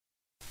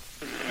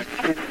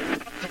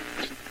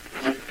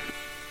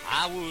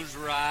was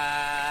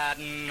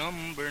riding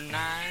number 9,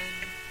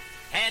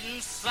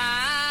 heading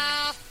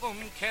south from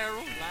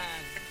Caroline.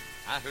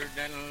 I heard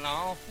that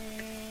long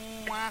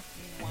wow,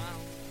 wow,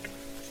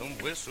 some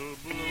whistle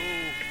blow.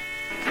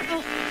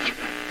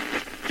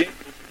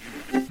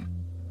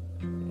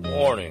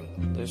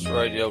 Warning, this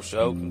radio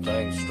show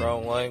contains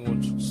strong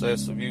language,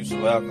 excessive use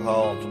of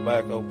alcohol and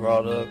tobacco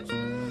products,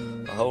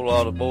 a whole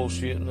lot of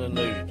bullshitting and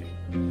nudity.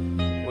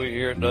 We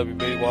here at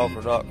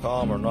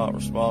WBWalker.com are not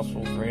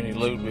responsible for any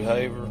lewd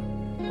behavior,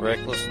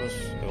 recklessness,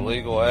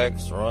 illegal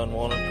acts, or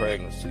unwanted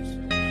pregnancies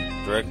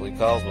directly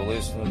caused by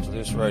listening to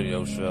this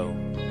radio show.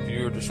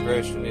 Viewer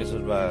discretion is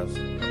advised.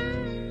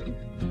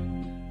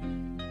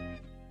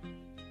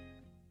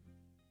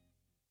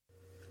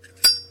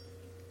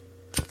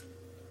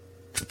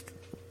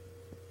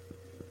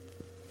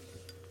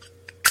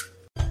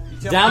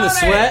 Down the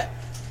Sweat?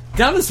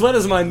 Down the Sweat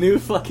is my new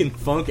fucking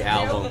funk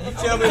album.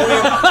 Tell me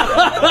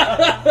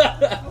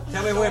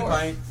when,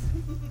 Payne.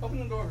 Open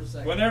the door for a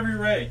second. Whenever you're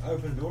ready.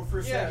 Open the door for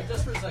a second. Yeah,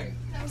 just for a second.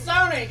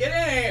 Sony,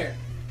 get in here.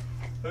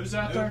 Who's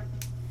out there?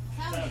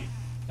 Tony.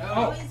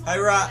 Oh. Hey,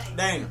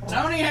 Daniel.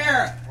 Tony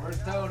Harrah. Where's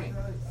Tony?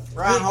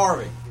 Ryan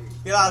Harvey.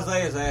 Get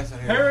Isaiah's ass in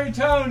here. Harry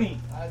Tony.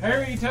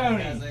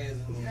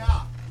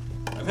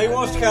 If he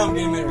wants to come,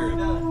 get him in here.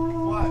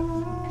 What?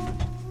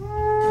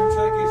 Come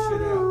check his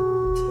shit out.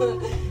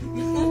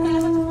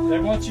 They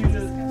want you to be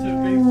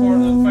part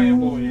of the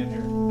fanboy in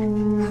here.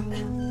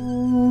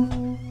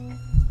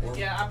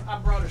 Yeah, I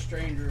brought a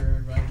stranger,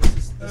 everybody.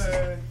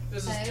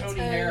 This is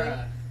Tony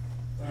Harrah.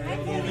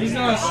 He's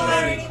not a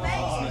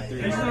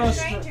stranger. He's not a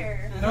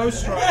stranger. No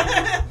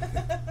stranger.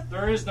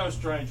 There is no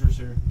strangers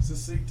here. It's a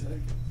seat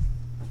taken.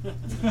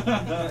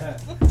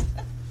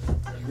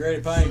 You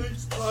ready, Payne?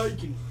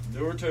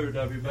 Door 2,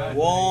 WB.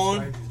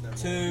 1,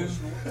 2.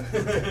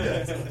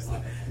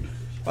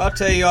 Well, I'll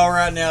tell you all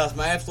right now, it's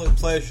my absolute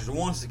pleasure to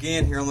once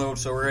again here on the Old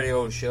Soul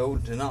Radio Show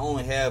to not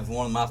only have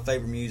one of my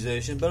favorite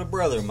musicians, but a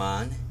brother of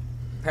mine,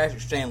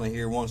 Patrick Stanley,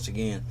 here once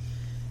again.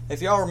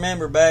 If y'all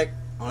remember back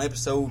on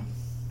episode,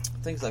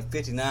 I think it's like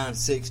 59,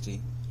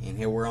 60, and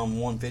here we're on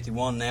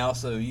 151 now,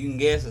 so you can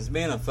guess it's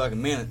been a fucking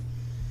minute.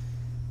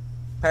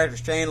 Patrick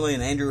Stanley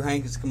and Andrew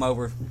Hankins come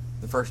over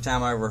the first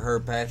time I ever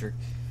heard Patrick.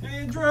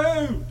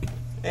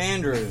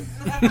 Andrew!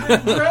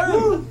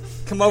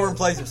 Come over and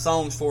play some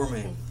songs for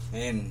me.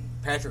 And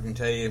Patrick can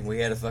tell you we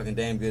had a fucking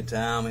damn good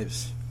time. It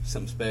was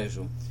something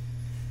special.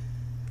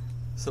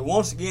 So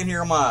once again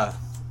here on my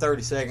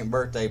 32nd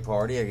birthday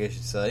party, I guess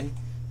you'd say,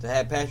 to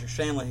have Patrick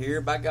Stanley here,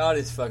 by God,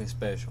 it's fucking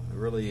special. It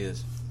really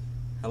is.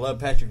 I love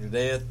Patrick to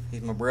death.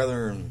 He's my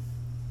brother, and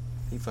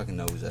he fucking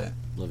knows that.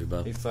 Love you,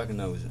 bub. He fucking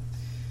knows it.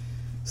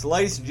 So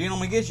ladies and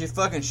gentlemen, get your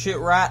fucking shit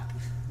right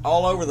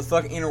all over the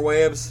fucking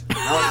interwebs.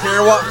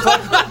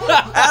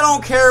 I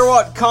don't care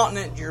what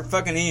continent you're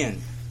fucking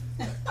in.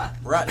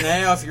 Right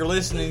now, if you're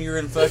listening, you're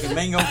in fucking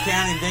Mingo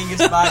County,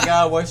 Dingus, by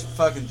God, West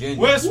fucking Virginia.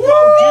 West Virginia!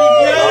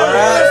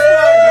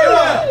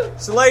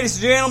 Alright. So ladies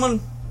and gentlemen,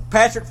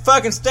 Patrick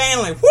fucking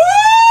Stanley. Woo!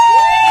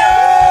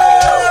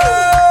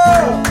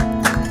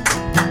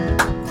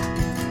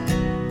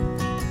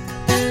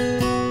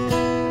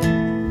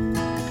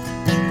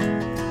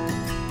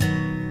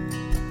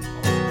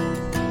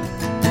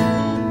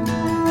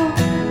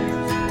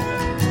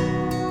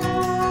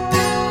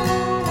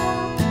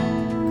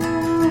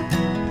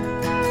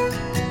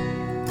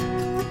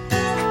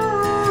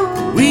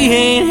 We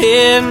ain't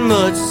had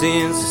much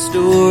since the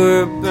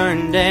store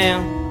burned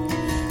down.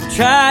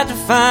 Tried to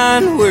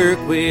find work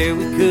where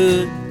we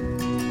could.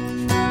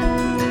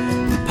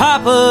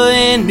 Papa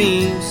and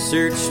me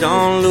searched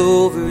all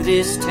over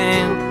this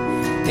town,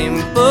 and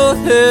we both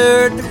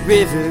heard the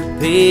river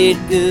paid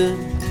good.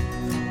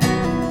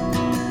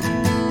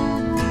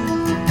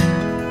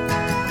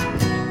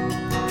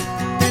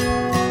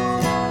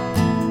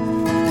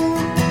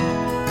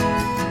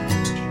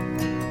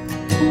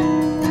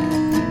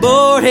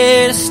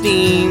 Boarded a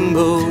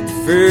steamboat the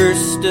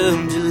 1st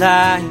of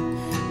July,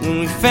 when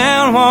we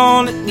found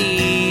one that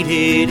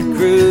needed a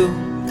crew.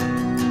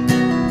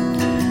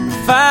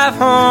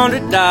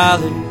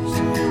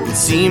 $500, it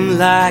seemed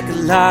like a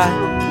lot,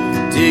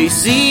 till you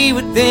see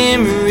what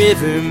them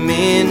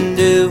rivermen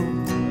do.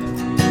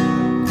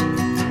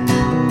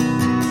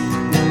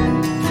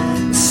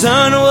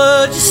 Son,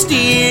 would you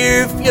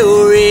steer if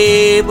you're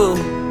able?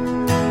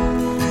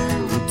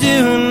 I'm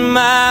doing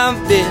my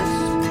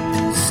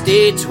best,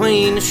 stay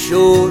between the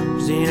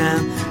shores, and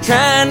I'm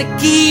trying to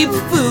keep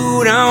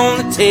food on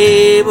the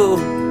table.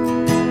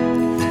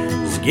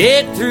 Just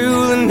get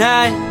through the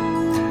night,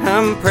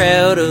 I'm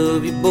proud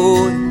of you,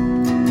 boy.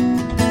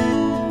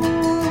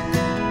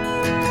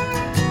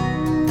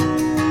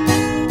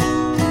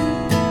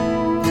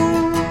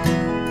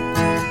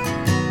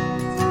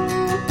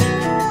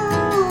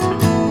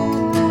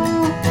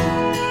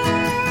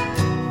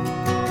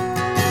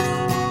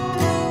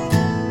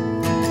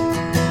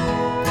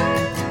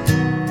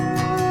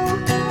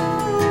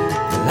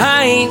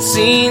 I ain't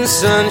seen the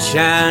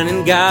sunshine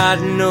in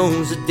God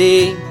knows the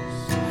days,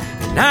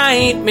 and I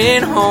ain't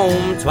been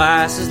home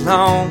twice as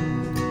long.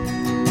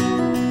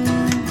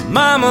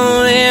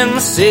 Mama and my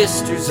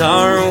sisters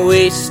are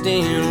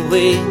wasting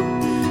away,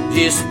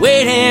 just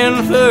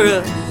waiting for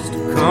us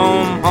to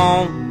come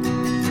home.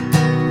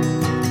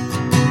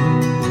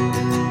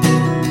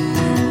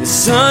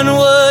 Son,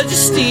 would you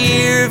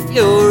steer if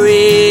you're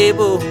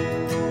able?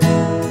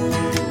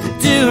 I'm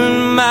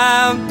doing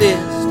my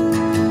best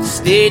to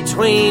stay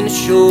between the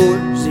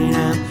shores, and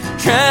I'm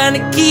trying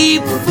to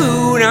keep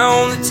food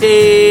on the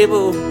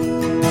table.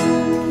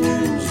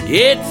 Just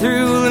get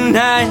through the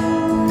night,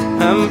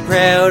 I'm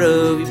proud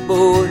of you,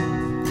 boy.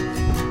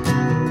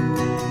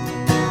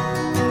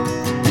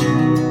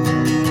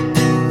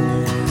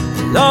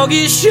 Log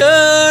is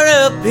shut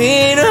up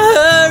in a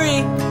hurry,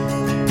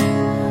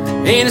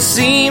 and it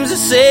seems that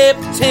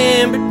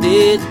September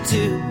did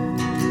too.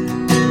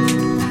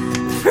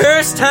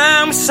 First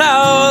time we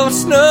saw a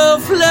snow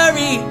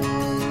flurry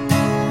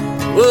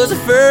was the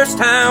first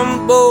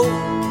time both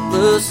of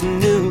us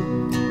knew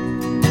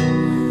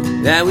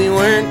that we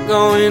weren't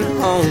going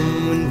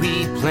home when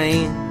we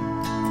planned.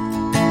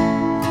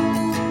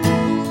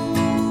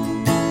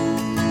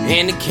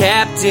 And the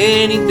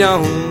captain, he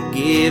don't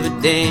give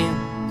a damn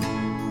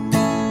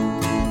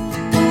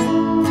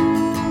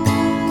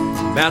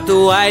about the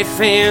wife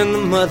and the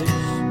mothers,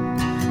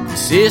 the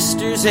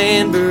sisters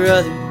and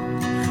brothers,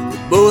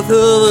 with both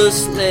of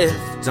us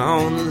left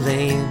on the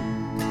land.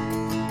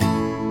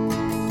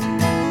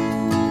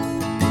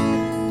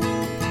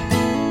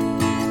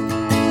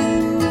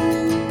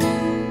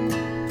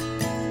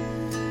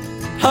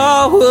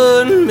 Pa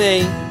wouldn't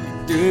make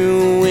it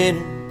through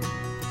winter.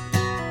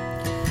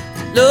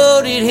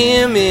 Loaded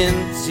him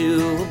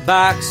into a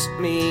box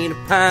made of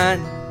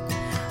pine.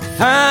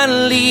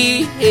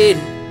 Finally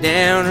headed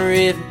down the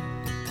river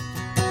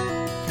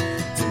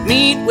to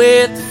meet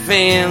with the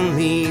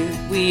family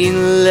we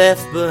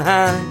left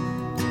behind.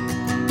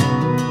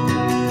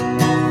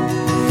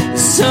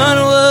 Son,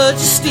 would you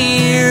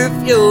steer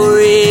if you're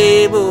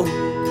able?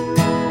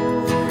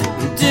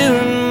 I'm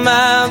doing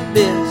my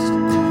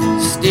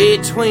best to stay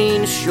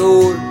between the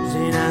shores,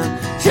 and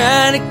I'm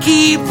trying to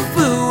keep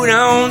food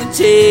on the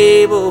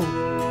table.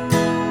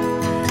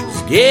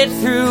 Just get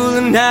through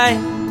the night,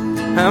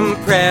 I'm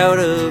proud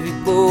of you,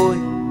 boy.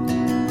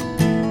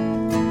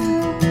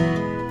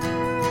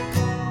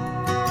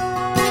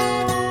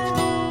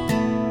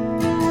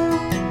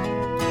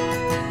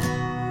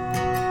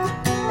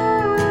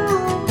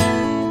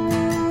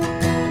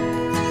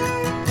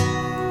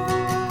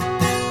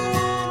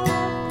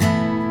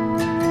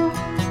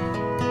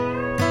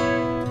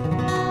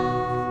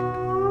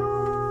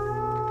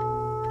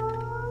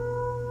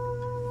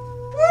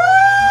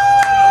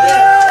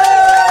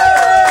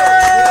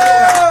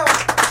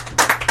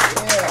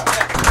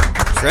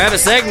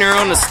 Travis Egner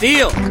on the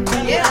steel.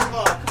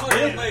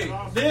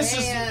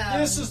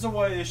 This is the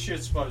way this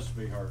shit's supposed to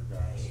be heard,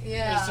 guys.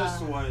 Yeah. This is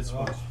the way it's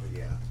supposed to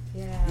be.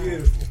 Yeah.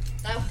 Beautiful.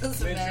 That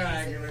was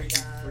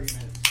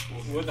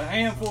amazing. With a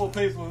handful of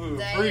people who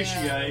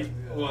appreciate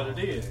what it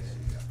is.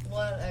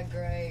 What a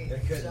great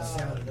That couldn't job. have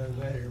sounded no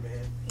better,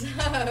 man. No,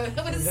 it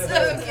was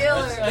so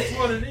killer. That's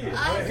what it is.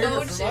 I Hear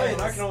told it from you. mine,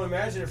 I can only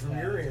imagine it from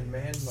your end,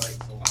 man. Like, it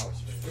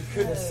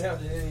couldn't have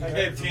sounded any I better.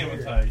 gave from Tim a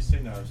here. taste. He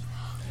knows.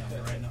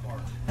 Right in the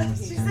heart.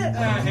 She said, Ah,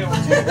 hell,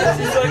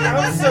 She's like,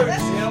 I'm so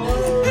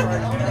jealous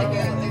right I'm gonna now. go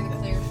through the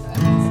clear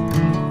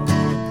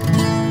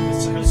it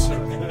sounds so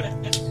good. It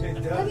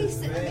What does, are you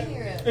sitting man.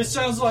 here? It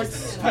sounds like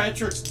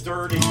Patrick's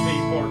Dirty P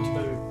Part 2.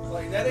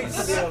 Like, that needs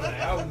to be on an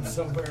album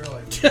somewhere.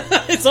 Like,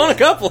 It's on a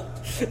couple.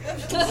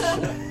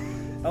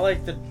 I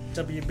like that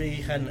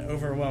WB had an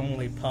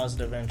overwhelmingly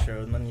positive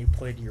intro, and then you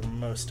played your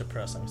most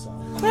depressing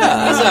song. Yeah,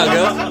 that's how it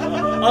goes.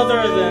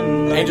 Other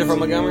than Angel from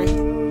Montgomery.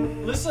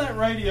 Listen, that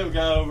radio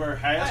guy over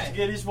has to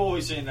get his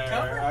voice in there.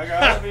 I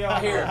gotta be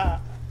on Here. here.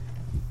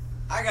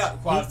 I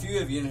got quite a few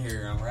of you in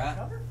here, all right?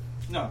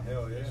 No.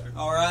 hell yeah.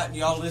 All right,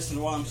 y'all listen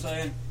to what I'm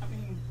saying.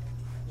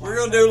 We're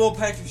gonna do a little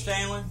Patrick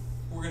Stanley.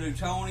 We're gonna do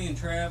Tony and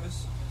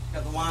Travis.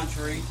 Got the wine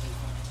tree.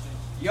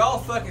 Y'all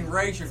fucking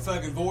raise your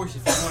fucking voice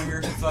if you want to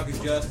hear some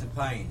fucking Justin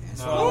Payne.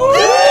 That's what I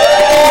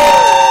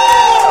want.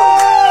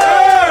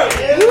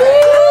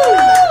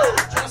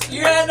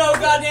 You had no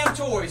goddamn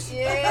choice.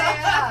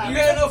 Yeah. You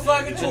had no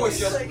fucking choice,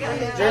 Justin.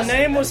 your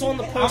name was on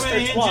the I'm poster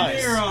an twice.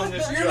 engineer on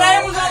this. Your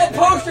name was on the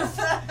poster.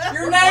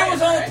 Your name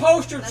was on the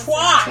poster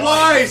twice.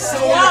 Twice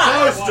on the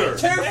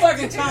poster. 2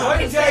 fucking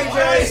times.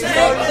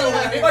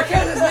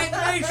 Because his name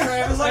ain't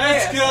Travis like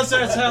That's that. because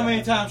that's how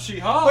many times she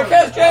hollered.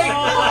 Because JJ's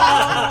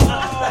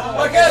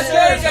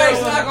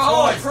an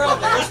alcoholic,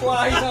 probably. That's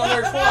why he's on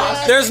there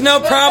twice. There's no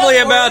probably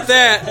about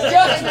that.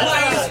 Justin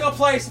Payne's gonna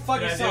play some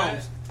fucking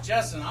songs.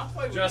 Justin, I'll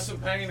play with Justin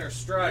Payne or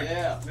Strike.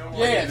 Yeah. No more.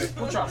 Yes.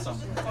 We'll try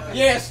something.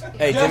 Yes.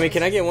 Hey, Jimmy,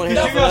 can I get one Did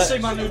hit you for guys see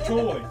that? my new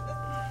toy?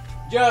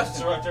 It's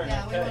Justin. right there in Yeah,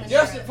 that we wanna case. hear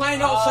Justin Payne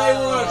don't say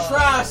we're gonna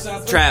try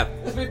something. Trap.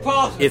 Let's be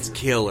positive. It's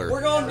killer.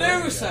 We're gonna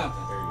do something.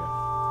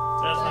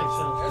 That's That's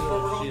what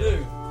we're gonna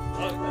do.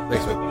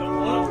 Thanks, man.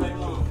 All day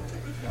long.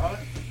 Got it?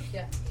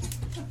 Yeah.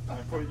 I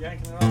quit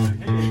yanking it off your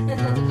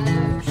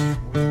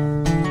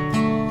head.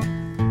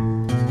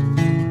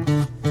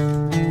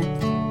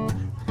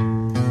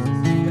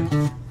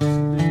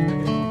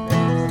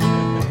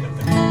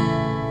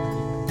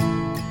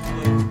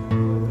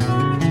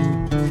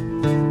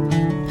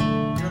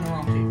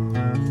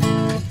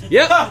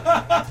 Yep.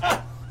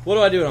 What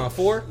do I do it on?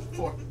 4?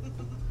 4. All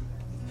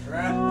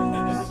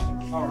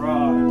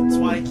right. That's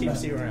why he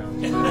keeps you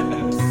around.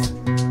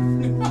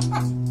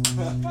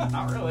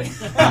 Not really.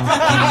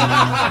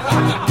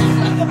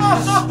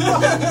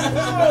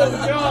 Oh,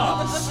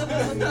 gosh.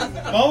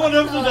 Moment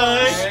of the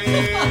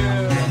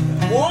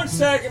day. 1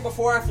 second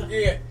before I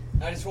forget,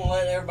 I just want to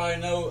let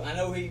everybody know, I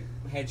know he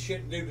had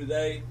shit to do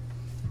today.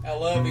 I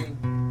love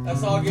him.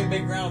 Let's all give a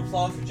big round of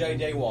applause for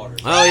J.J.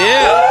 Waters. Oh,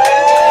 yeah.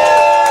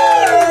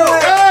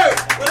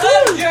 We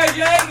love you, J.J.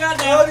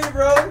 Goddamn. Love you,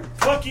 brother.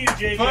 Fuck you,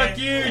 JJ. Fuck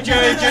you,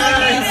 JJ.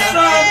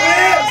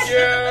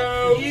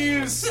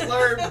 You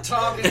slurred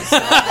talking.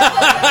 Well,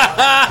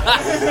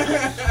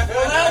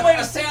 that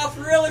went south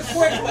really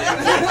quickly.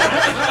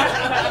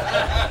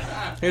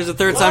 Here's the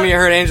third time you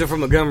heard Angel from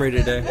Montgomery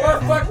today.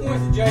 We're fucking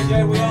with you,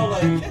 J.J. We all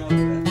love you. You know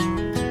that.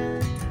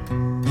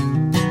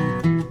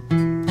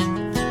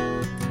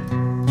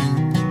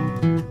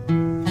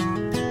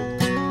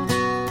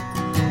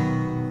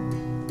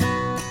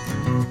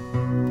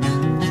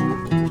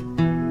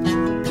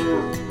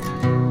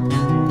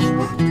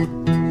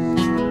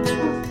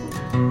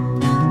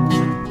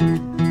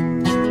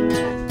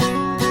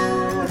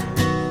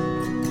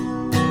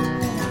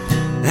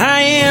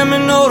 I am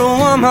an older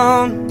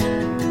woman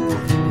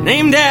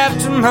named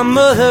after my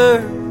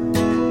mother.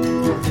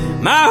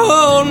 My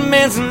old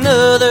man's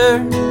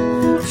another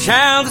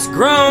child that's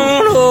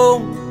grown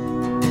old.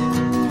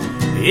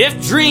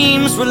 If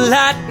dreams were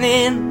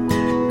lightning,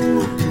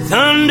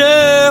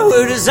 thunder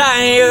were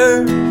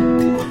desire,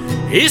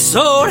 this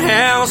old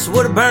house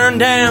would have burned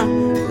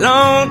down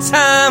long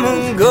time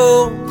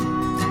ago.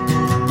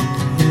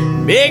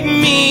 Make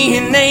me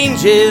an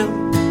angel,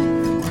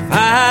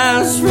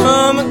 fires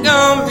from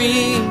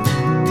Montgomery.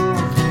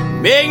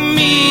 Make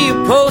me a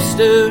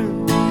poster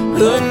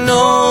of an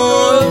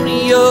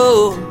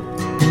rodeo.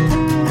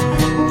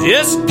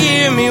 Just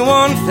give me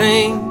one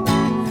thing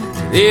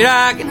that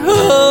I can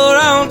hold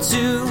on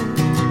to.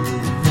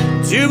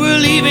 To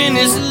believe in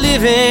this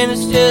living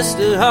is just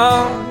a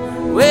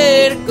hard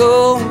way to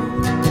go.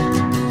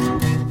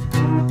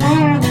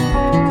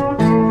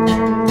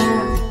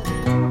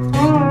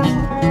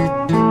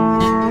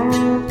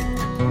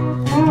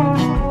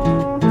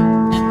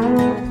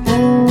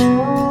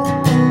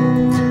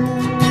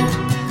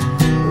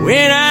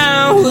 When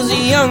I was a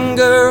young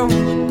girl,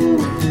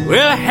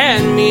 well, I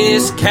had me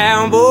this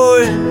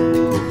cowboy.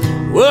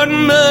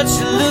 Wasn't much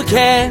to look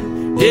at,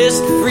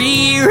 just a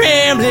free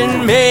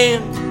rambling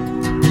man.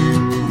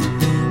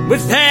 But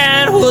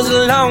that was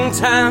a long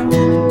time.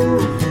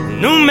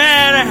 No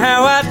matter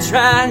how I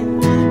tried,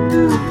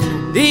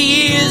 the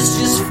years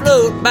just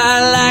float by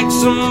like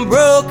some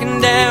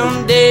broken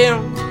down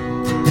dam.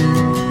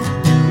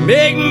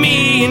 Make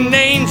me an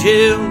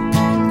angel,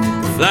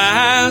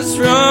 flies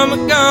from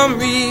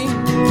Montgomery.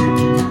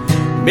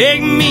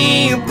 Make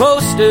me a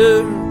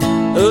poster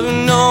of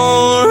an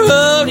old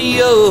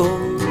rodeo.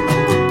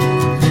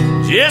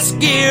 Just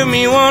give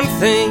me one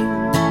thing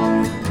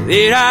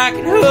that I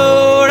can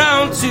hold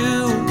on to.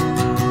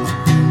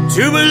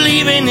 To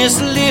believe in this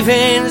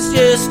living is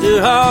just a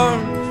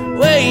hard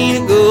way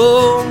to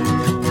go.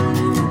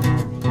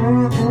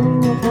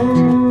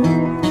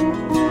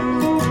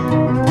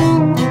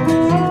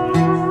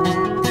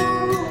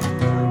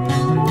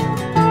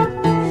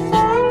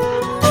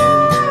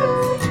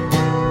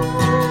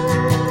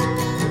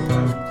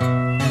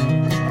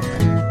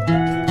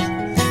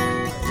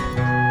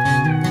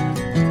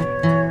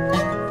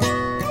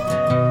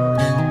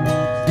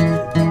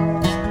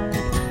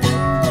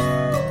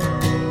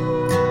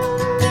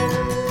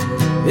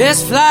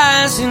 There's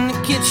flies in the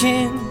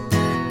kitchen,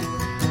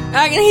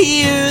 I can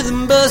hear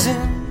them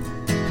buzzing.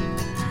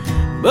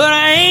 But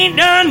I ain't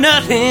done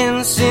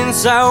nothing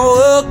since I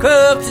woke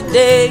up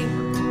today.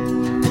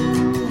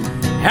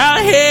 How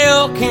the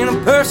hell can a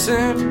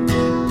person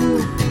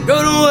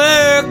go to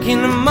work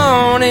in the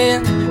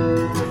morning,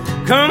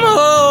 come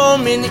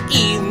home in the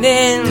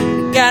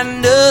evening, got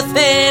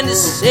nothing to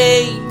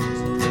say?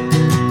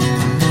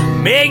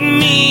 Make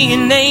me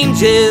an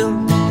angel,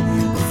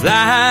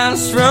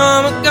 flies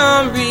from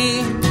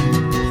Montgomery.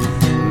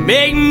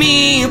 Make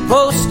me a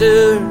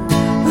poster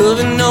of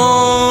an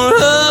old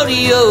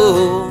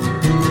rodeo.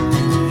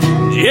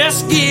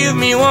 Just give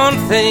me one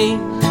thing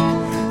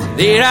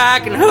that I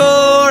can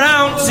hold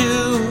on to.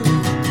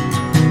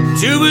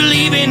 To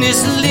believe in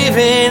this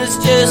living is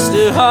just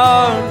a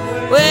hard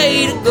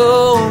way to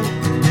go.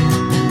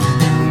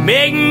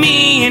 Make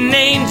me an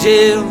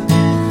angel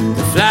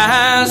that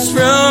flies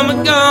from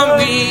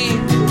Montgomery.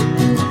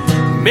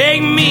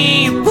 Make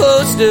me a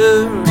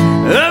poster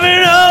of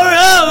an old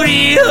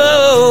rodeo.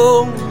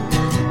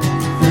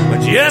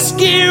 But just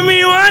give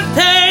me one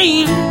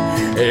thing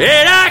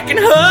that I can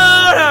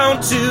hold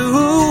on to.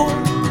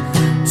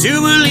 To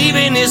believe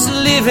in this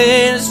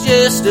living is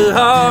just a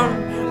hard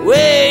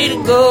way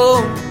to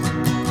go.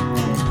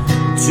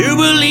 To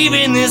believe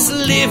in this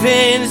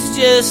living is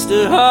just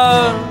a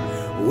hard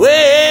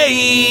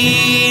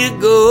way to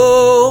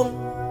go.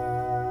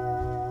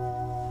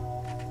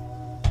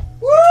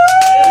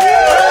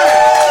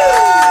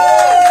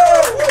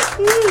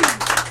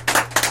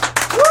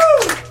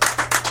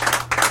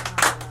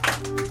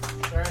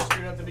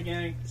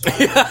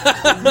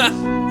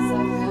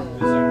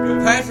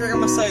 Patrick, I'm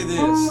gonna say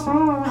this.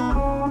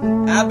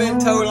 I've been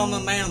told I'm the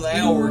man of the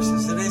hour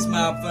since it is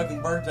my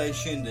fucking birthday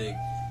shindig.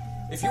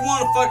 If you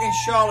want a fucking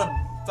shot of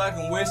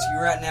fucking whiskey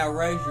right now,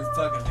 raise your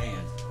fucking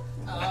hand.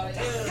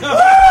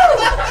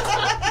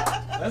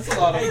 That's a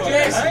lot of fucking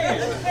hands.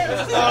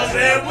 That's a lot of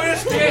damn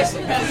whiskey.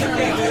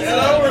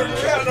 We're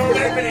counting on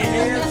that many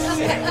hands.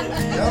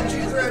 Don't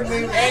you threaten me.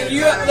 And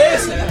you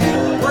listen,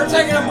 we're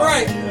taking a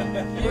break.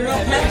 We're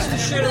gonna pass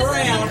this shit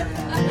around,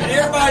 and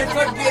everybody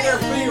fucking get their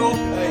feel.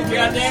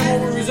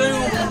 Goddamn, we'll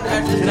resume.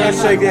 Can I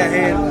shake that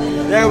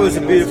hand? That was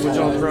a beautiful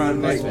jump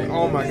run. Like,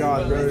 oh my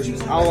God, bro. I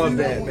love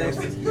that.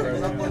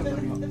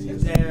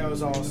 That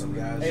was awesome,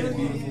 guys.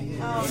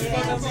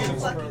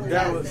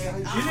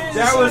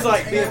 That was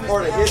like being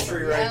part of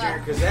history right there,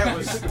 because that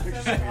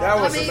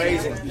was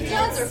amazing. You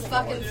guys are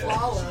fucking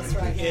flawless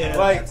right now.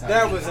 Like,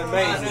 that was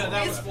amazing.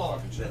 That was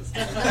flawed. It's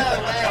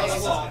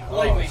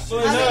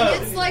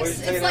like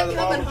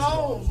coming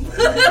home.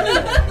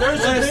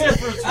 There's a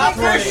difference. I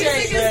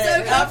appreciate music is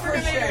so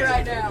comforting me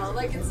right now.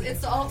 Like it's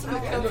the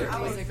ultimate comfort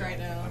music right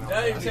now. I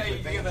didn't tell you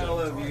that I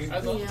love you. Yeah, I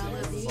love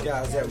you.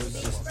 Guys, that was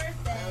just.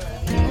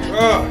 You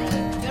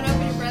wanna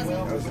open your present?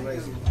 That was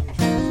amazing.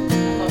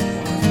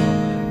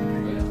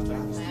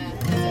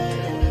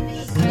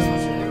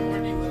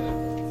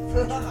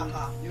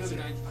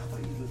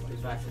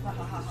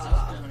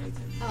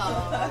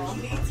 Oh,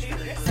 me too.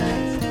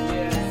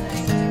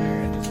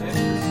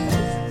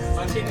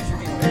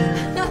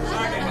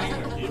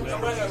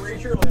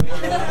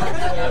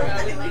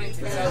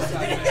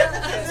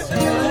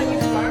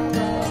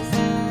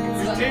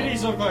 Your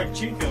titties look like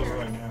Chico's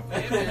right now.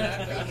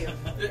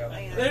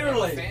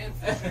 Literally.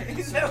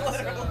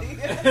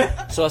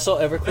 So I saw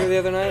Everclear the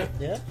other night,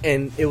 Yeah.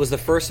 and it was the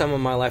first time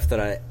in my life that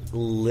I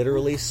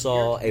literally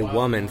saw a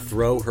woman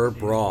throw her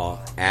bra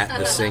at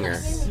the singer.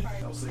 A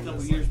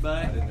couple years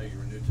back,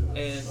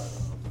 and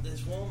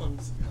this woman,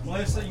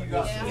 Melissa, you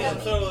got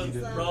throwing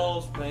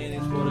bras,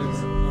 panties,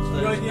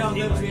 whatever.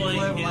 He was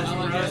playing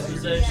his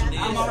possession.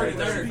 I'm already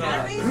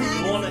 35.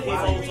 The one that he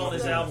holds on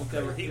his album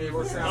cover. He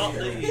was not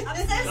the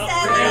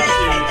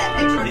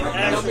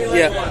actual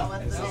Yeah.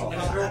 one. And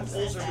the girl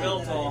pulls her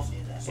belt off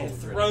and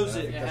throws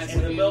it,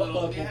 and the belt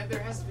buckle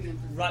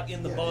right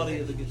in the body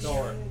of the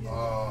guitar.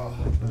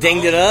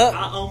 Dinged it up?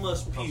 I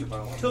almost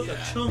puked. Took a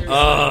chunk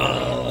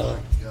of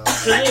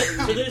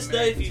to this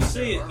day, if you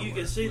see it, you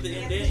can see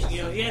the indent.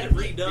 You know, he had it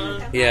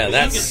redone. Yeah, But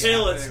that's- You can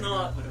tell it's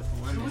not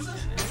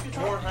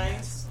Warren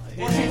Haynes.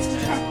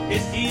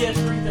 It's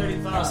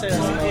ES335.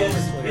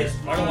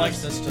 Martin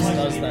Lexus just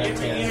does that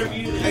too.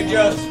 Hey,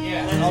 Just. I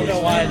don't know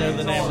why I know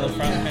the name of the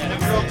front man.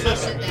 The girl took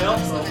her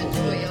belt off.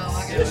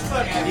 He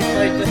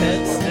played the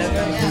hits.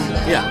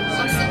 Yeah.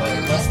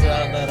 Busted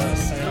out that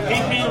sound. He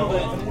handled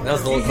it. That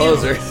was a little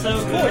closer. So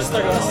Of course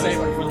they're gonna save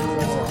it for the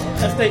Christmas.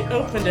 If they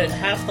opened it,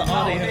 half the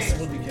audience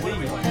would leave.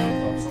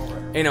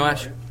 Hey, no,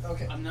 Ash.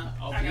 I'm not.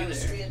 I'll be there.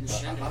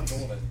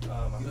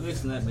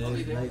 Listen to that, man.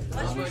 You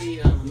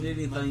need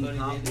anything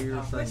hot,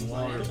 beer, something,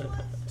 water,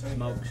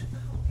 smokes?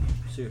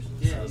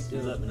 Seriously, so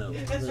let me know. I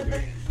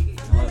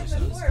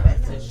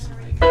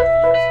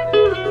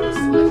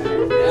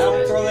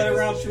don't throw that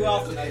around too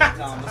often,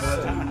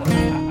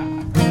 Thomas.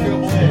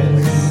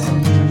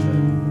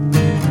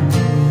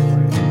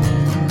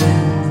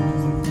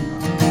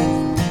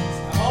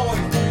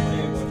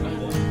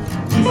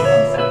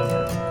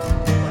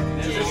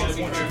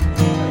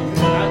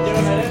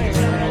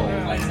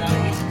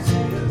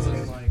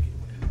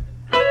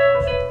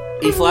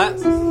 E flat.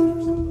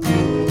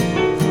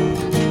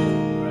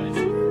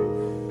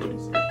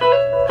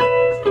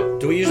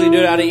 Do we usually do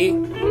it out of E?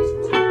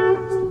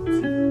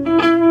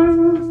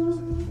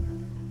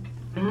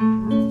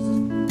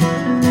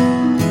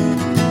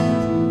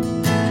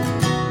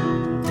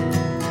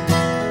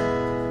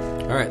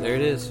 All right, there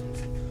it is.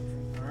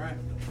 All right,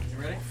 you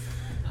ready?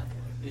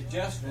 Is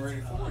Justin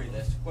ready for you?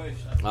 That's the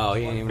question. Oh,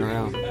 he ain't even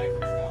around.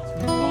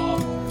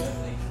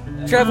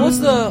 Trev,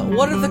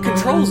 what are the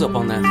controls up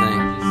on that thing?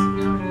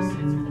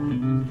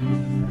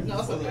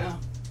 Nothing now.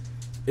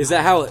 Is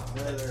that how it?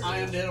 I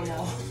undid them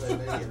all.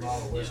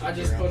 I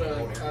just put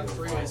a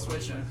three-way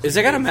switch in. Is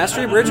it got a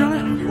mastery bridge on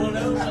it? You want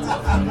to know?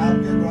 I'll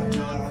get right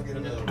now. I'll get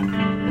another one.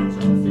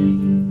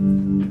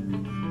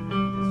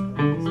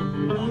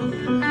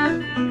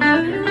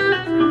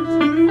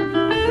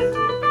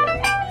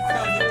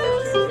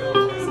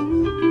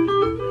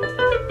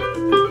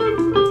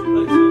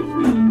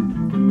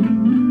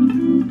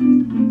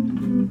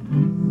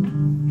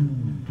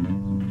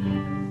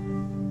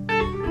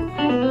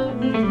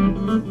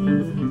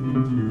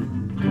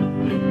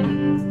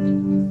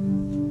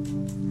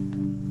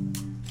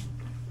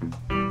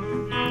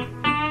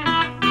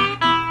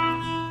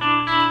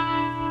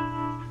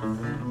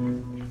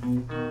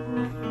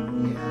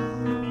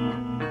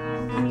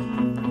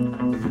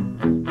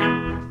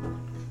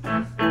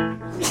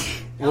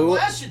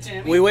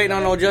 We waiting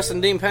on old Justin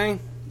Dean Payne?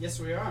 Yes,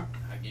 we are.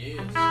 I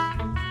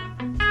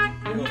guess.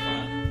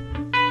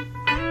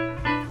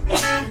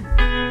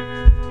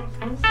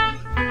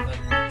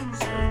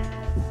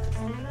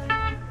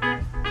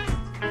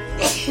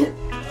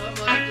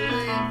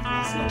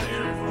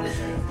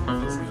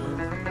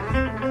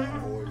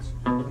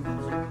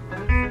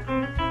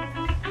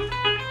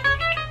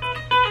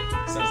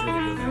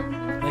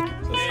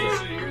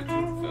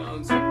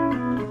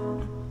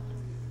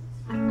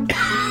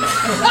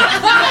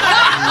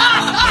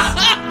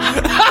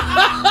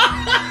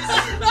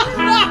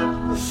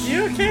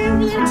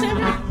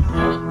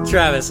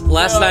 Travis,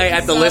 last night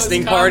at the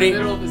listening party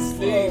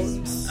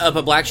up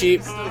at Black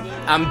Sheep,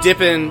 I'm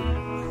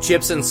dipping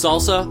chips in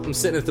salsa. I'm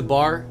sitting at the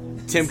bar.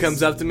 Tim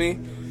comes up to me,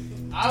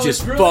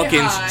 just really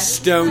fucking high.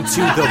 stoned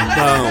to the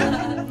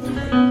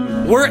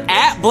bone. We're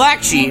at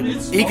Black Sheep.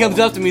 He comes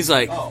up to me, he's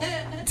like,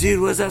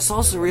 dude, what's that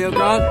salsa, Rio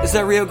Grande? Is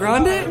that Rio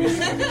Grande?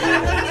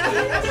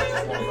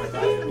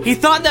 He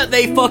thought that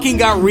they fucking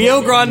got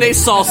Rio Grande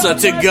salsa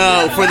to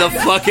go for the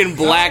fucking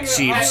Black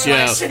Sheep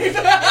show.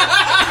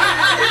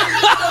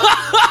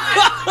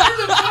 And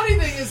the funny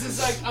thing is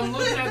like I'm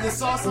looking at the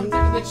sauce, I'm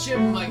thinking the chip,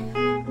 I'm like,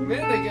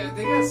 man,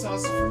 they got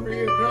salsa from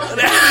Rio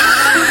Grande.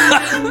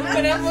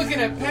 And I'm looking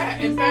at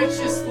Pat, and Pat's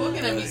just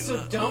looking at me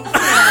so dumb.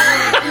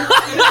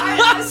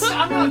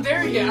 I'm not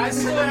there yet. I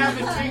still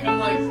haven't figured. I'm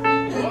like,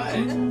 what?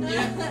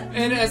 Yeah.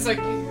 And it's like,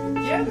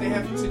 yeah, they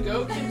have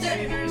to-go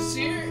containers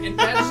here, and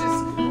Pat's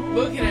just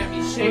looking at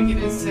me, shaking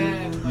his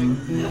head, like,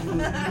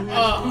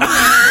 oh.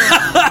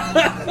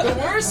 The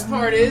worst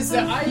part is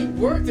that I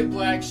worked at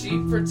Black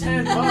Sheep for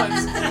 10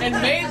 months and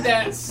made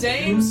that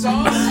same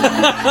sauce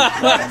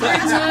 3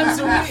 times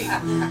a week.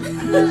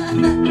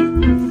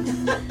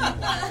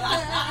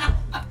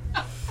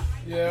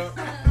 Yeah.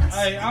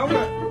 Hey, I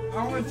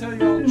want to tell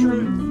you all the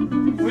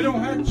truth. We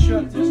don't have to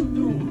shut this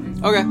door.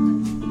 Okay.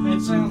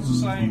 It sounds the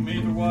same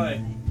either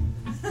way.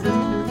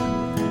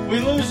 We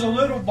lose a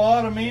little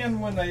bottom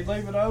end when they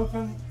leave it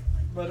open,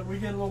 but we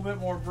get a little bit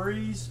more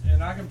breeze,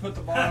 and I can put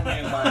the bottom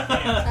end back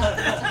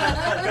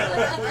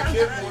in. We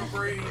get more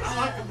breeze. I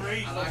like the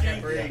breeze. I like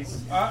that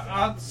breeze.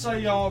 I'd say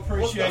y'all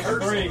appreciate the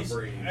breeze,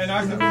 and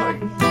I can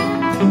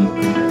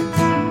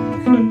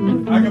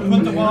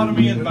put the bottom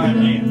end back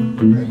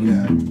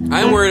in.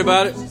 I ain't worried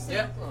about it.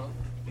 Yep.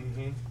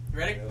 You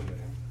ready?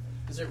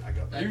 Is there,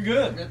 You're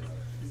good.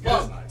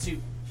 1,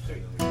 2,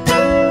 3.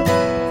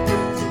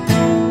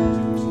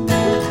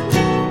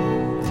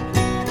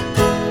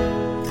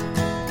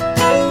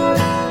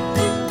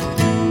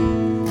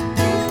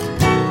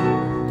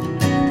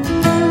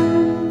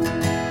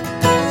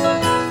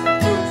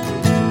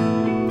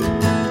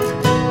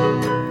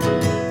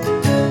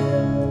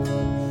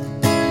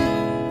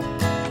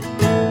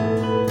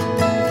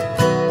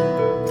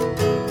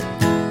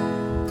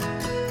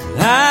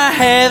 I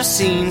have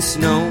seen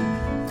snow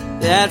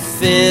that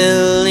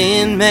fell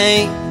in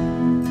May,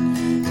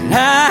 and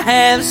I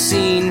have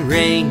seen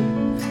rain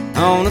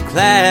on a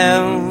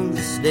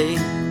cloudless day.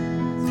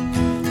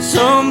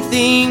 Some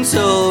things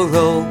are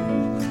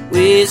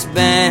always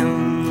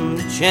bound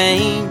to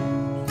change,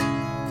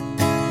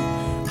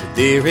 but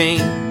there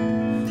ain't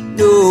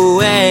no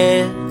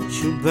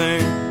ash will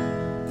burn.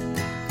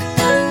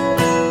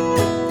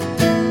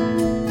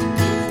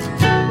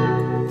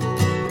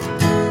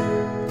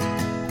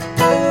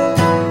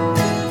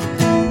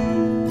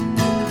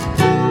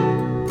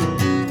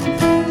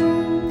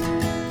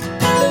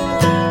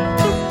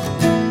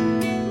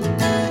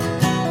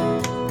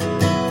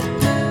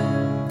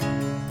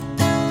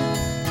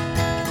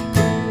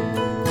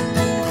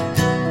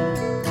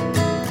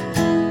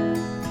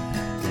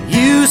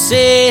 You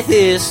say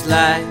this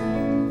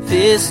life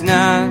is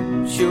not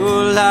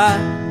your life.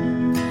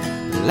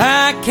 Well,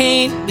 I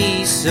can't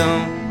be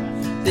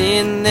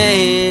something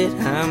that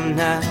I'm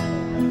not.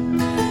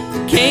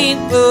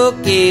 Can't book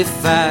a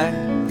fire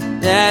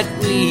that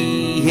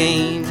we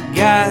ain't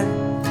got.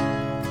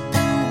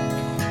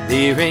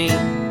 There ain't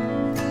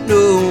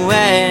no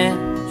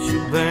ash to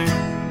burn.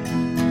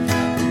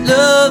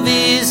 Love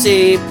is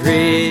a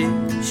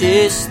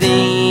precious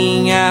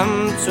thing,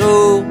 I'm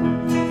told.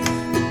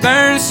 It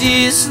burns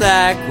just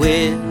like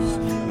West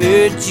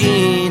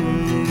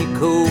Virginia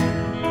coal.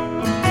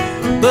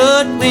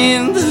 But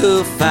when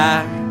the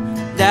fire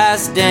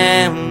dies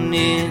down,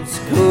 it's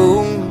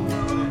cold.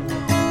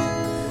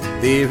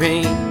 There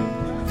ain't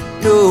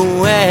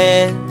no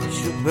ash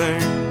to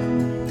burn.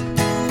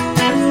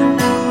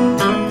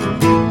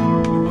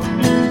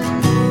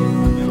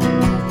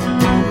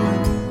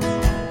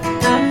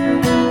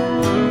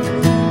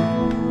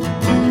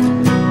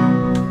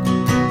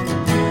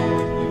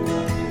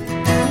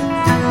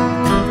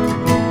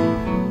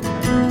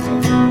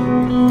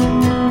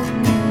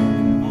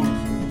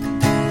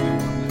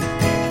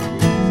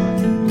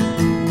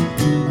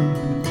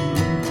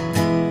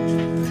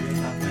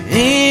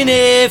 In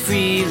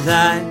every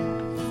life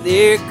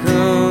there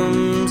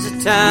comes a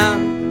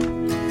time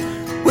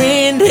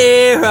when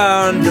there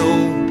are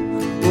no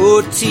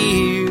more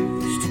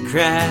tears to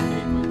cry.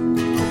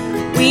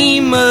 We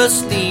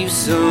must leave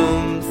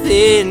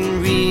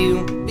something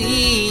real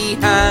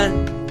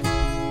behind.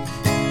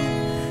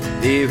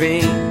 There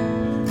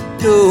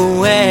ain't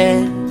no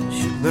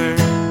ash to burn.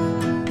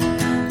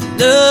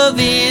 Love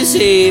is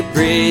a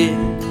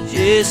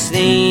precious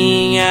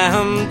thing,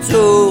 I'm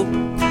told.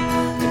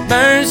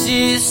 Burns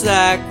just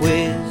like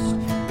West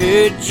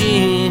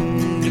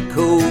Virginia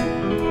coal.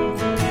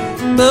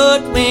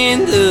 But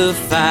when the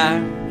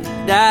fire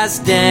dies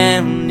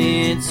down,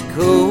 it's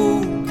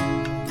cold.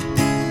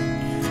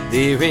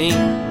 There ain't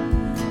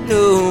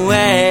no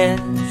ash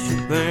to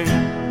burn.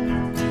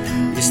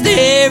 Yes,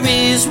 there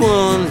is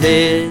one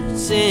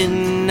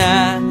lesson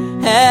I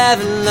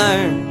haven't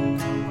learned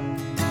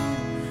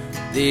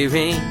there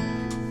ain't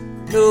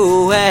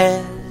no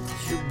ash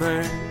to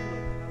burn.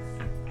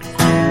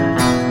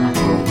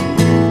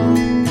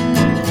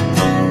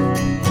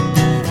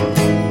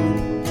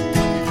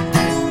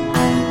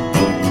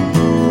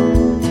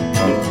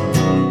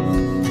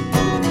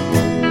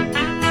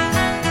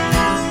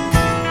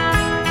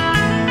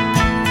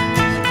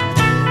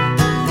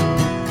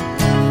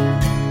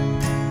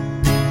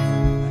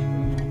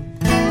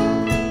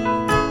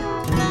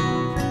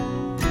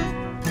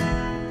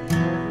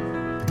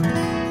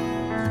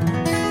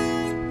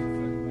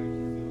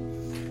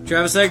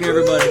 Travis Egner,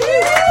 everybody.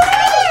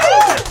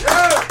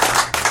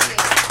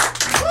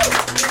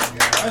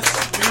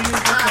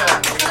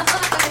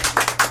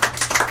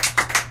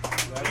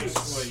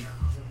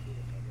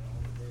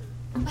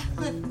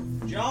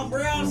 John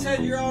Brown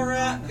said you're all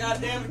right. God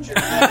damn it, you're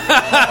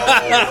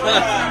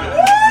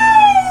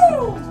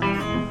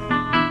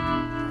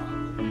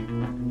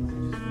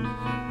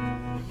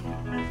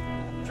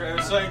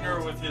Travis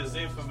Egner with his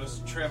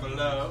infamous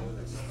tremolo.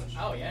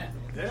 Oh, yeah.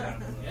 Yeah.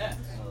 Yeah.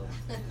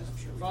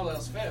 If all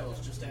else fails,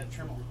 just add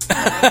tremolo.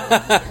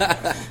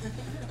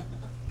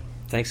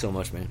 Thanks so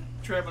much, man.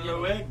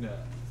 Tremolo Egner.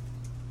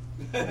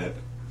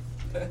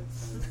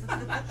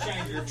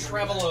 Change your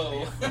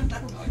Tremolo.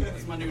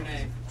 That's my new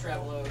name.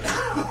 Tremolo.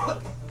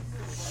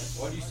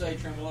 What'd you say,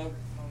 Tremolo?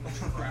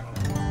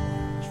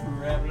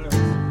 Tremolo.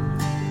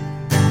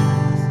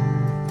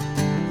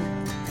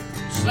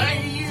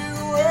 Say you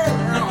were.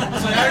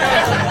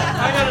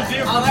 I got a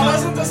different Oh, that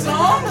wasn't the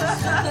song?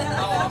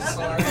 Oh, I'm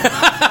sorry.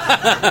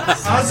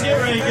 I was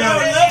getting ready to go.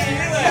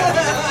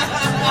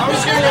 I was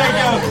getting ready to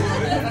go.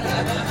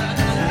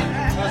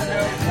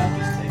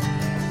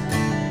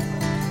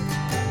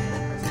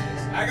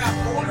 I got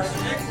quarters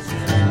and nickels.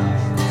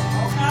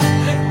 All kinds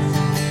of nickels.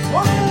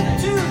 Welcome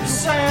to the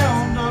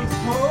sound of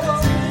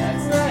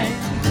pouring rain.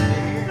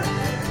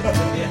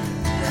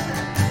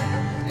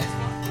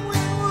 We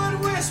would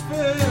whisper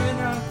in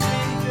our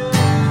fingers.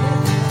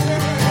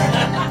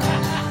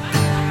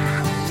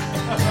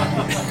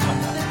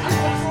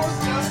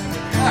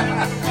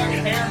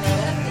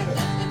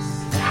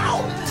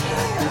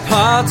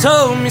 Pa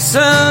told me,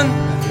 son,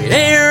 it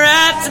ain't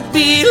right to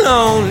be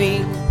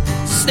lonely.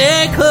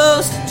 Stay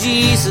close to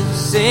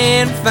Jesus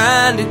and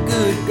find a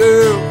good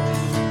girl,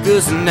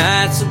 'cause the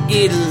nights will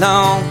get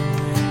long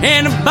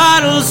and the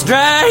bottles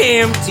dry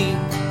empty,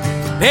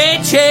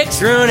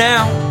 paychecks run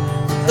out,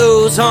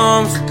 those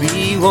arms will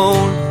be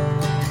warm.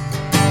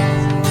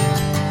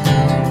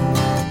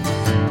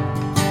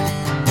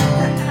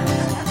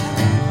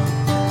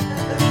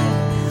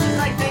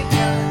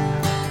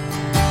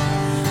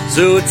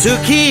 So I took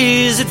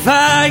his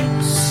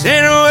advice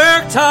and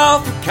I worked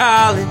hard for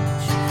college.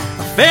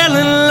 I fell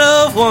in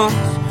love once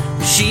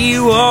when she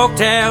walked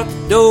out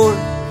the door,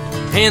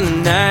 and the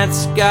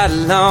nights got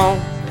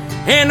long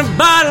and the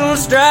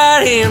bottles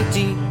dried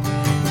empty,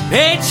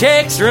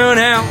 paychecks run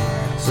out,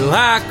 so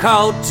I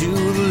called to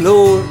the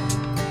Lord.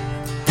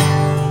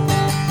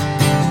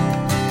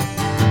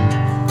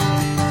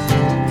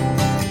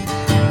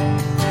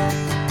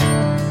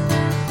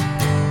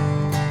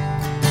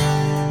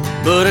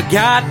 But I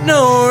got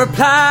no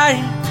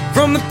reply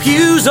from the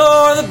pews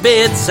or the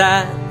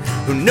bedside.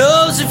 Who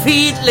knows if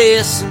he'd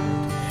listened,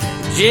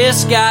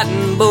 just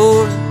gotten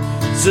bored.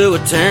 So I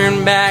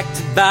turned back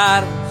to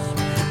bottles,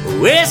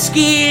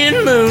 whiskey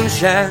and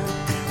moonshine.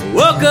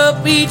 Woke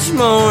up each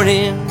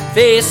morning,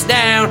 face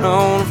down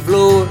on the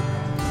floor.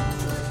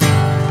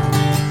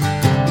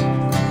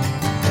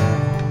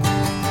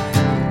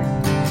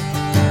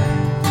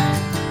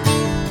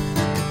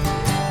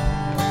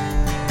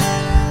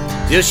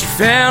 Till she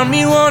found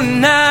me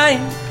one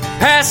night,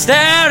 passed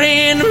out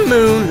in the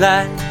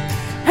moonlight,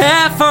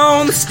 half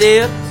on the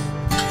steps,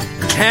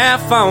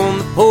 half on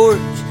the porch.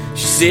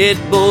 She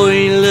said, boy,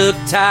 you look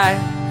tired,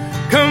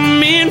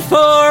 come in for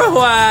a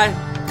while.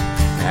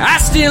 I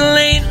still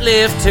ain't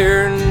left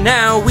her,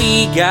 now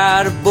we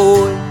got a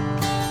boy.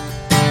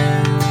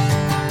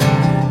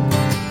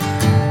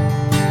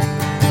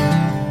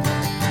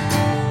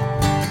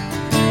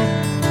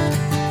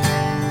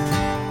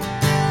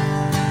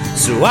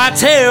 So I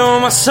tell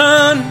my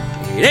son,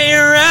 it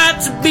ain't right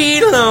to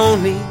be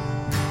lonely.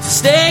 So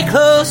stay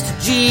close to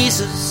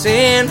Jesus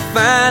and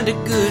find a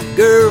good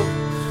girl,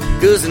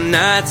 'cause the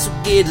nights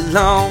will get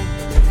long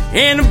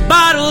and the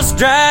bottles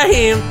dry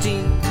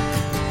empty,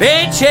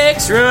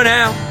 paychecks run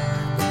out,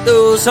 but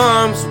those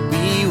arms will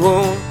be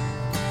warm.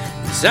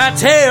 So I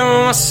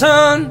tell my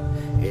son,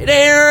 it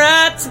ain't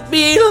right to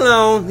be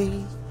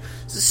lonely.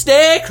 So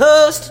stay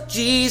close to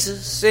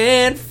Jesus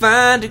and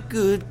find a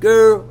good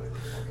girl,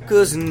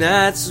 'cause the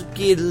nights will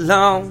get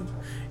long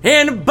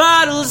and the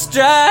bottles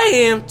dry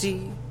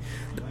empty,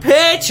 the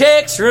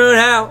paychecks run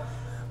out,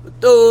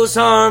 but those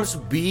arms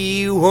will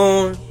be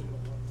warm.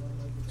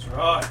 That's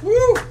right.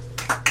 Woo!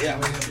 Yeah.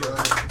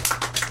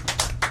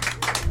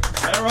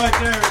 That right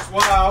there is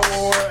why I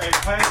wore a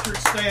Patrick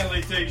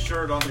Stanley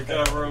t-shirt on the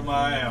cover of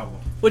my album.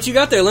 What you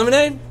got there,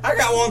 Lemonade? I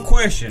got one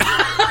question.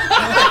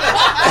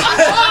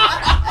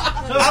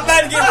 I'm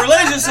about to get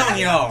religious on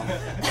y'all.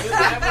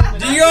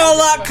 Do y'all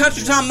like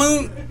Country Time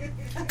Moon?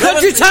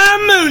 Country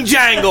Time Moon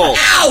Jangle!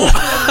 Ow!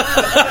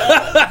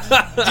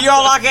 Do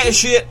y'all like that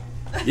shit?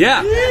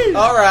 Yeah.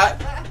 Alright.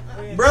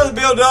 Brother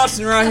Bill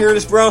Dawson right here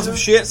just brought some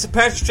shit. So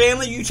Patrick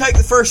Stanley, you take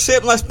the first sip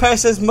and let's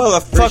pass this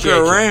motherfucker Appreciate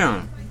you.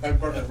 around. Happy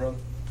birthday, brother.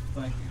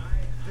 Thank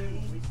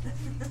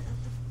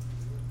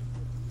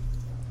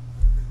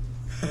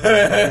you.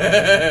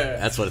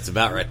 That's what it's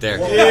about right there.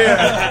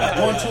 Yeah.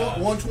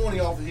 120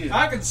 off of here.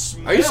 I can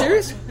smell Are you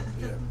serious?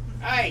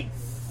 Hey,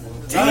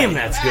 Damn,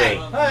 that's good.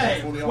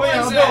 Hey, what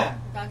y'all doing?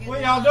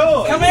 What y'all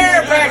doing? Come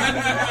here,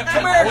 Patrick.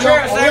 Come here,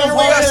 Travis.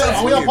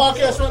 Are we on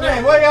podcast right now?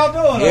 Hey, what y'all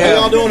doing? What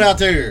y'all doing out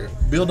there?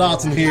 Bill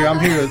Dotson here. I'm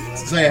here to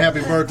say a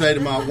happy birthday to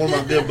one of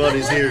my good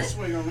buddies here.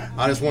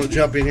 I just want to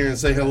jump in here and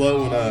say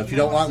hello. And if you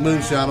don't like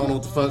moonshine, I don't know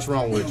what the fuck's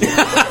wrong with you.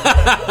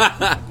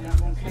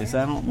 Yes,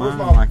 I don't mind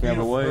like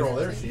every way. Girl,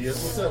 there she is.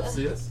 What's up,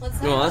 sis?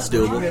 Well, that's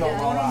doable.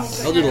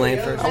 I'll do the lane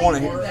first. I want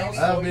to hear.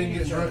 I've been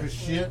getting drunk as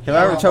shit. Have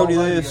I ever told you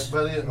this?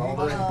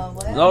 All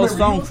All the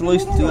songs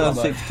released in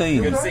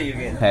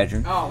 2016.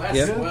 Patrick.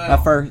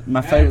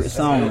 My favorite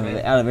song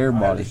out of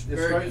everybody,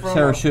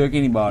 Sarah Shook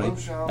Anybody,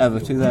 out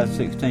of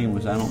 2016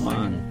 was I Don't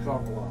Mind.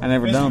 I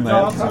never done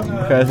that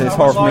because it's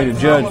hard for me to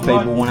judge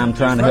people when I'm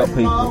trying to help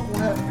people.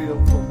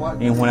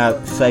 And when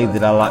I say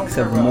that I like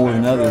something more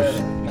than others,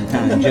 I'm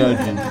kind of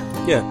judging.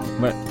 Yeah.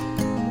 But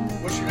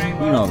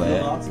you know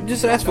that.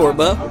 Just ask for it,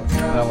 bub.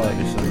 I like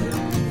to say that.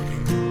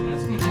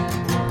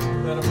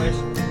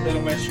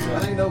 That'll mess you I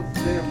up. ain't no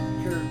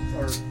damn care.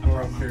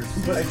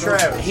 Hey,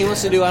 Travis. He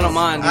wants to do I Don't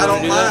Mind. I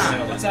don't do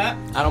mind. what's that?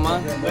 I don't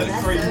mind. Let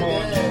it creep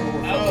on.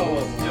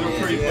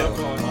 It'll creep up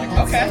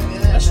on. Okay,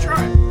 let's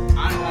try it.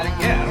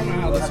 I don't know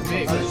how this will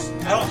be.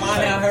 I don't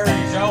mind how hairy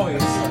he's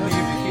always.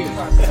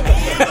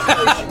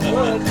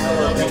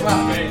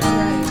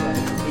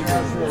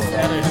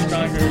 Had a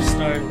stronger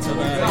start to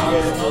that.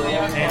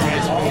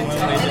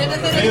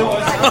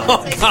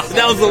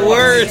 That was the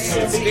worst.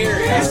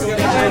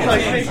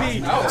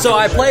 So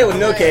I play with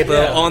no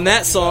capo on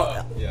that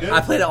song.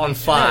 I played it on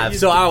 5,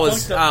 so I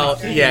was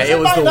out. Yeah, it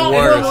was the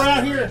worst.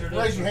 Around here,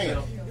 raise your hand.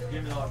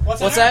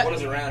 What's that?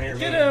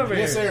 Get over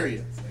This here.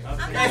 area.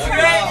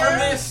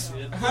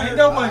 Ain't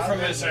nobody from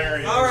this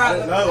area. All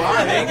right. No,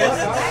 I ain't.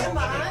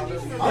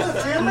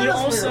 And you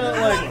also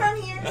like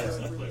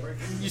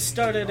you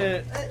started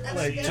it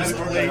like just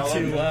way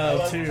too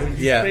loud too. You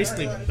Yeah.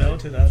 basically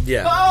belted up.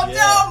 Yeah.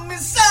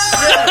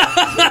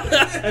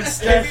 And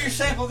Steph, Have you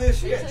sampled this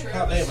shit?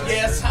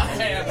 Yes, I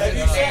have. Have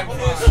you sampled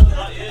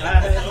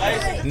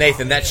this?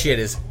 Nathan, that shit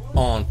is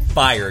on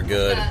fire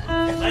good.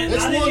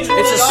 It's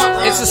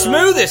It's the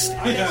smoothest.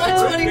 Which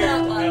one do you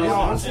got like?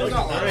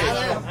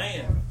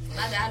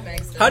 My dad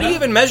makes them. How do you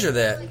even measure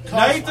that?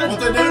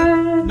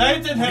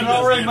 Nathan had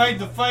already made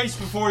the face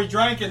before he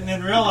drank it and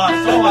then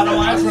realized, oh, I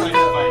don't have to make the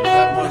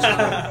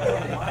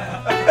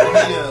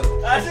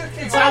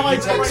face. it's how I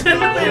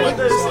typically with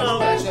this song.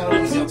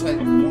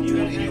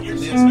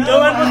 Go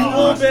in with a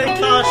little bit of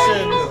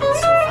caution.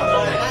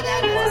 My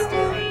dad makes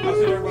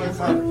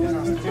them.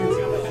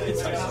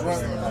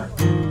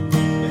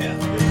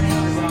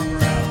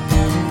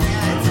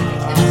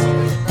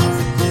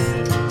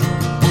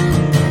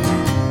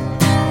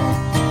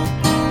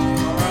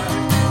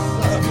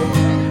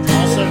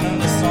 Also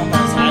known as song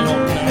as I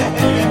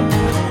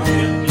Don't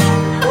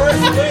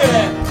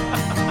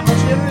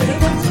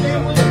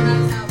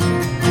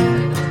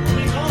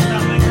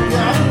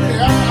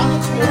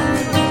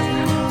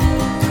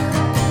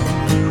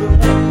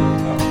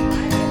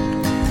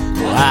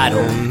I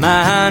don't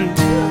mind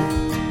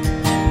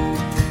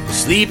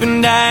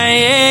sleeping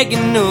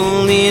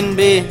diagonal in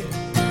bed,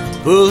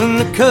 pulling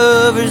the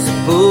covers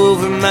up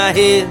over my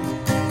head,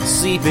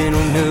 sleeping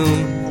on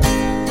noon.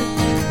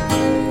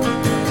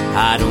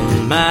 I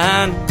don't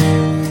mind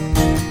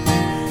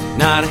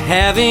not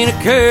having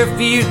a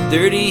curfew,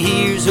 30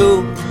 years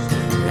old,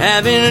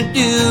 having to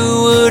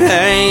do what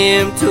I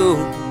am told.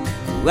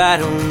 I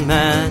don't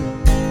mind.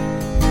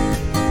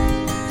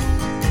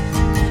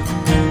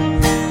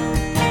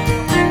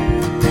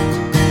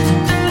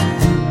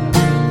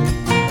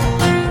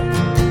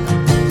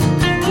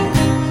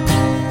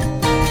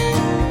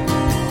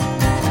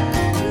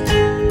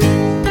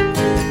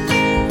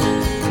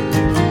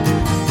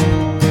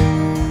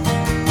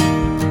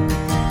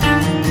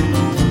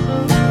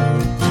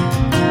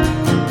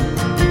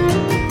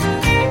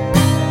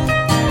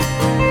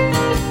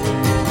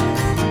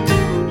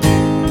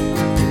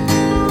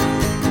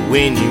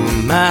 When you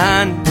were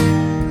mine,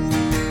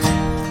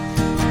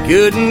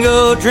 couldn't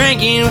go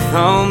drinking with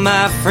all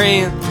my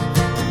friends,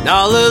 and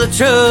all of the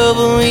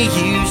trouble we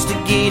used to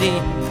get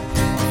in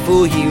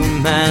before you were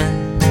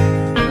mine.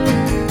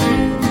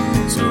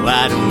 So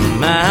I don't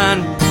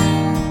mind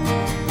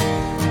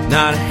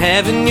not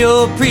having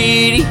your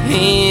pretty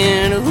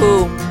hand to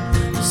hold,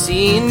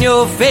 seeing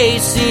your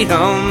face sit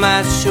on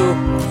my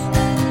shoulders.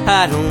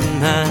 I don't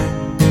mind.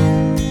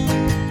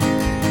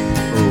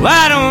 Oh,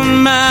 I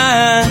don't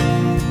mind.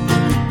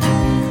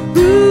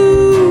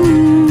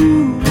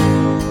 Ooh.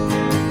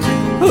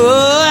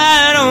 Oh,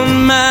 I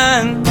don't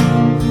mind.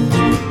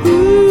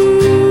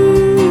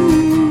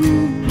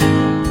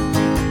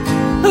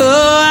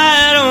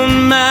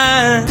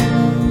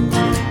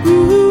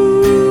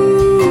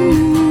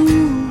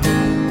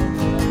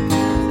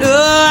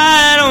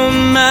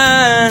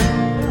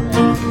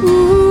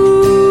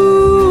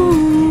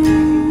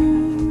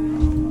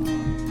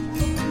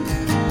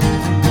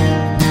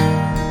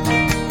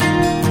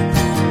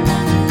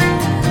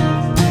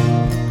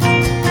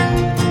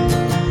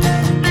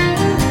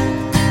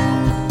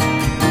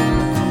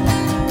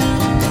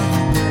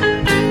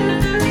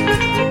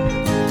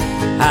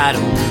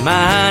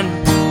 mine.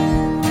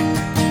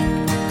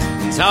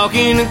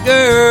 Talking to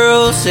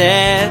girls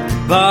at the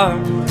bar,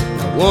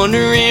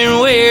 wondering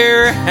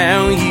where,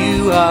 how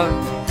you are.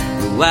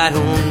 Oh, I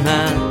don't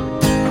mind.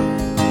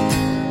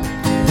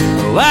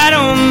 Oh, I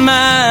don't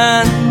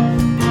mind.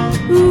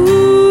 Ooh.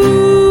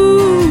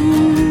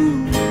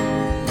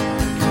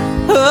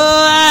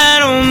 Oh, I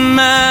don't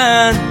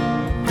mind.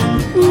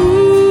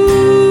 Ooh.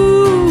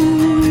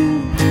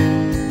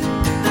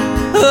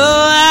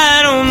 Oh,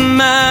 I don't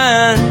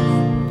mind.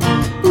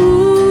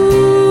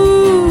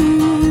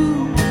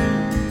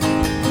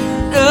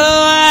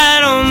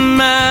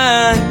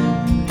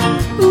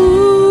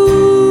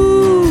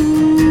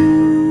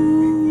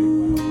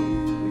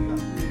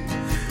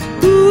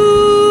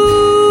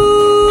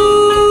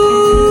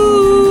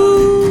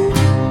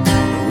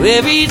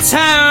 Every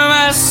time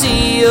I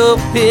see your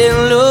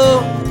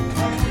pillow,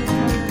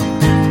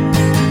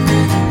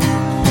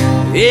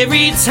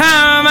 every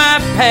time I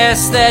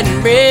pass that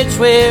bridge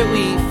where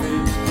we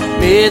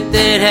met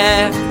that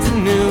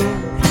afternoon,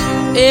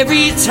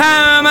 every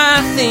time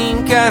I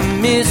think I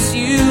miss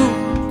you,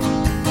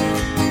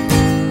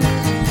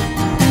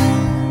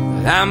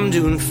 I'm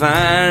doing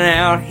fine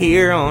out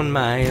here on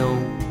my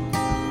own.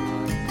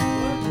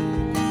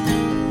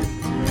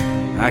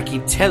 I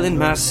keep telling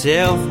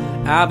myself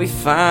I'll be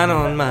fine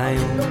on my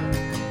own.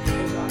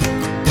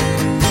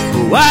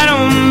 Oh, I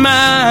don't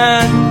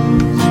mind.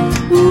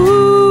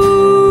 Ooh.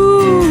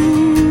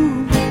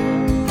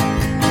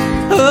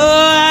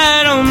 Oh,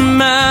 I don't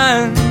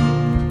mind.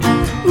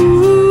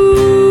 Ooh.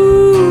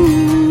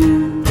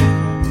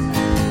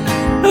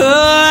 Oh,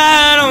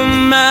 I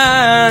don't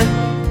mind.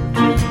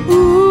 Ooh.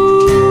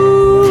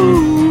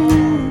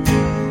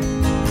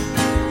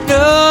 No,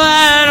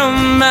 I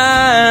don't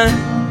mind.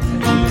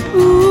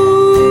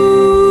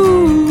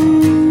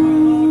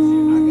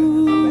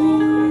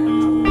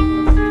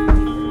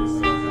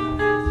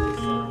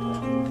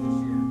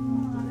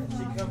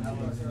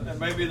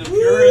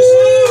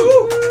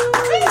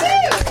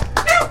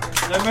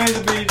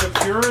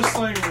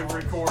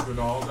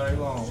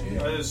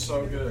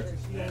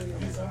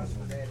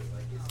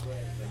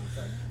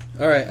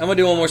 Alright, I'm gonna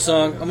do one more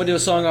song. I'm gonna do a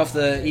song off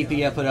the EP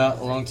I put out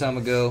a long time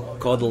ago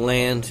called The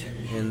Land,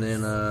 and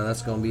then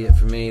that's gonna be it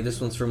for me. This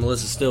one's from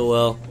Melissa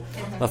Stillwell,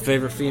 my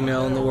favorite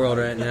female in the world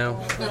right now.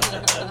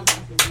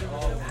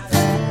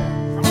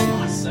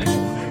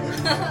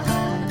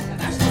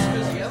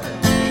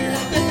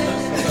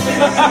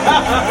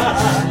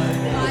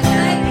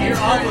 You're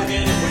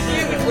obligated.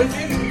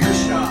 Within your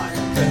shot.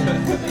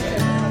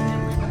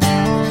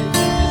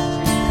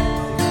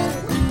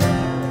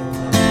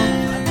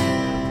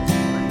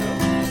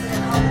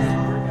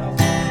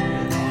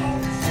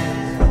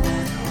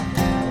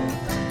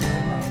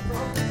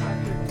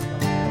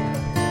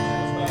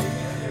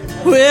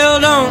 Well,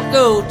 don't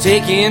go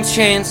taking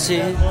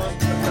chances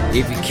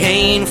if you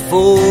can't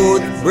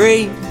afford the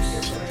breaks.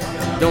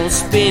 Don't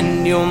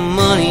spend your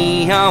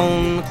money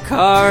on the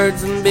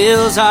cards and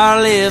bills are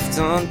left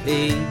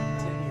unpaid.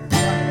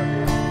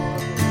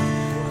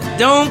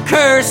 Don't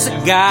curse a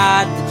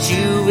God that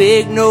you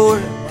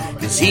ignore,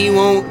 'cause he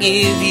won't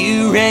give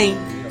you rain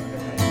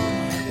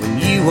when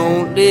you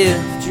won't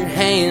lift your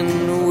hand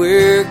to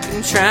work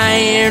and try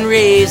and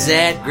raise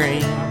that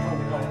grain.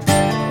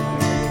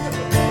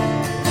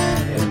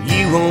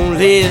 You won't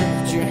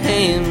lift your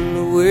hand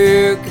to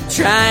work and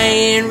try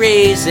and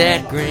raise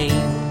that grain.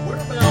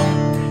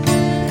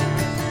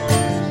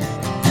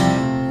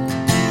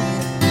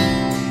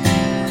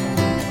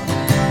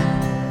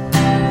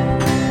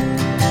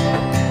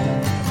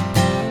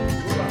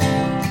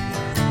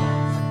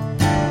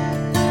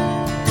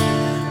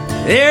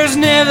 There's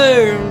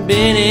never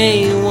been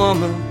a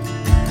woman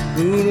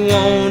who'd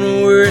want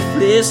a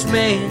worthless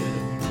man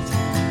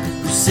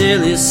who sell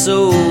his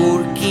soul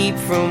to keep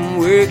from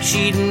work.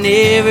 She'd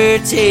never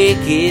take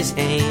his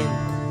hand.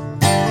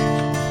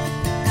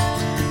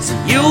 So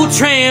you'll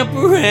tramp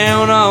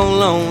around all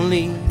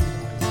lonely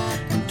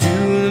and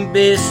do the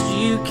best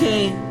you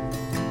can.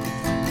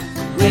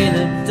 When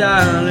a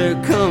dollar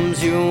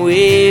comes your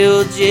way,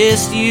 you'll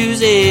just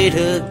use it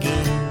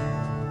again.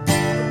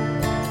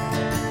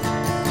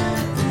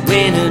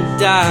 When a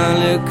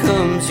dollar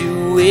comes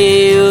your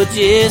way, you'll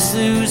just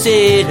lose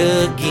it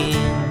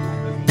again.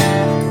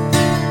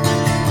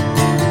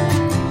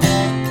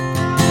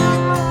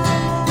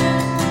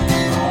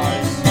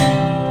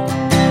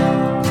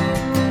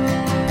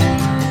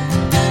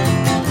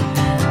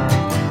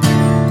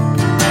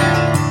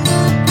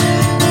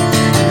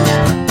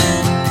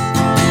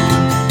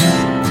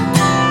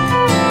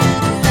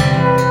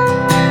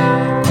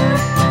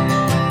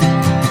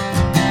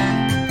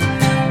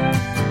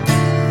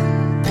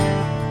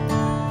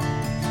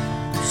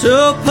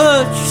 So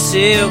put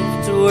yourself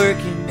to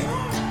working,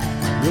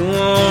 go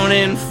on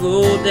and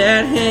fold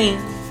that hand,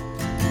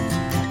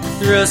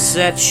 thrust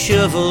that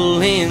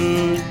shovel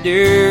in the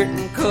dirt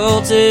and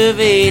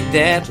cultivate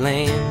that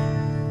land.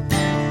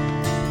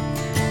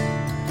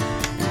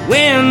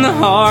 When the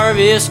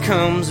harvest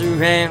comes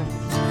around,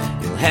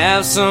 you'll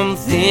have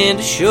something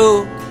to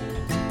show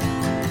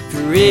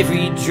for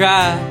every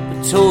drop of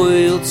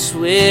toiled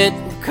sweat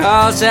will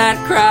cause that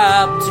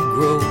crop to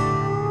grow.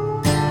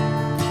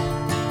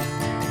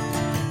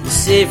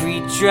 Yes,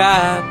 every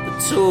drop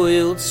of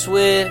toiled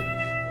sweat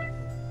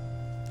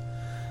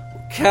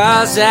will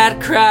cause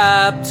that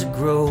crop to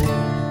grow.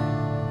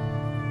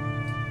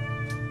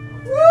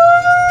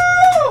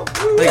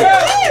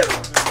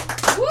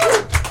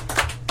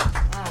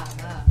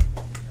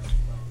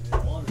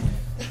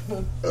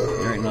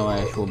 There ain't no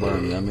actual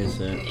burn. I missed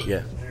that.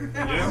 Yeah.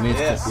 I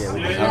missed it. Yeah,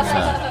 we was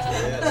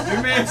outside. You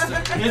missed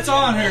it. It's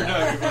on here,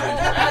 Doug.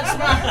 That's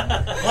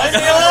Leave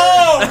me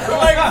alone! Quit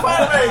making fun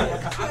of me!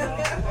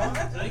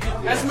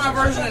 my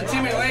version of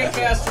Timmy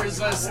Lancaster's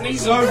sneezing.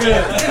 So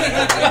good.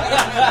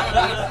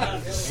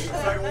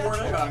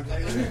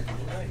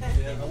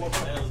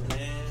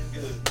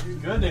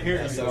 Good to hear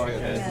you like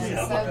that.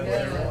 Yeah, so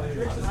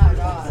good.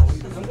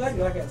 Oh my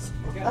gosh.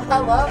 I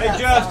love Hey, that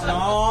Justin,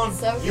 song. on.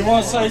 So You good.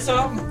 want to say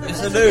something? Yes,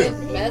 I Such a do.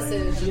 good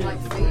message and like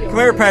feel. Come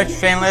here, Patrick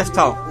Stanley. Let's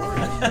talk.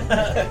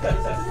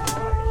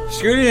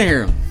 Scoot in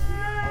here,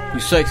 you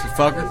sexy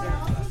fucker.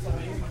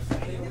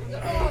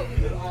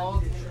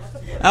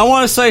 I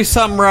want to say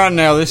something right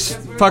now. This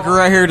fucker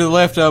right here to the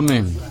left of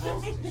me.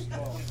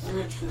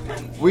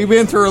 We've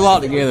been through a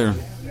lot together.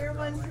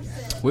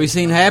 We've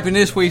seen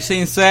happiness. We've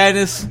seen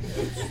sadness.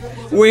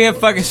 We have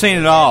fucking seen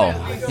it all.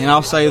 And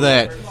I'll say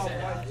that.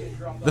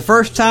 The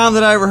first time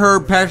that I ever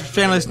heard Patrick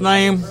Stanley's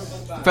name,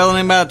 a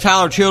fella named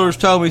Tyler Childers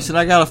told me, he said,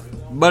 I got a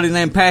buddy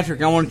named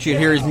Patrick. I want you to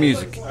hear his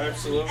music.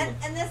 Absolutely.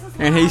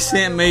 And he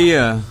sent me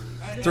 3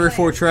 or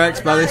 4 tracks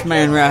by this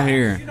man right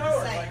here.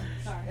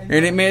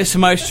 And it meant so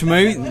much to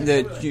me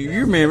that you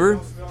remember.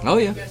 Oh,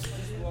 yeah.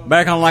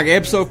 Back on like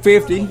episode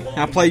 50,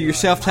 I played your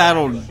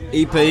self-titled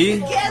EP.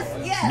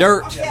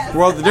 Dirt.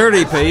 Well, the Dirt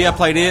EP, I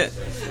played it.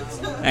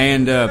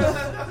 And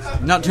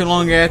not too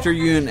long after,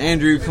 you and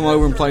Andrew come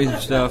over and play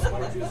some stuff.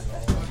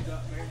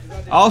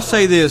 I'll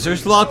say this.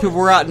 There's a lot of people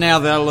right now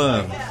that I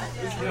love.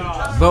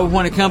 But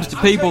when it comes to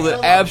people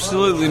that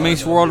absolutely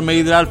means the world to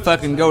me that I'd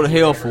fucking go to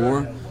hell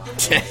for.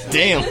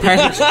 Damn.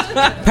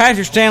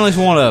 Patrick Stanley's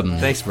one of them.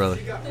 Thanks, brother.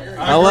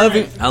 I love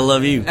him. I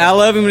love you. I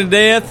love him to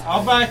death.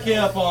 I'll back you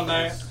up on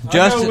that. I'll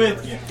Justin, go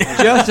with you.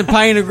 Justin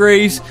Payne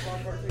agrees.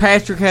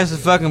 Patrick has a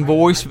fucking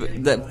voice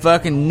that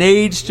fucking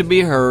needs to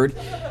be heard.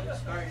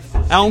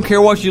 I don't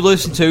care what you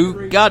listen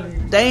to.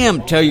 God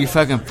damn, tell your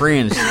fucking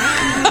friends.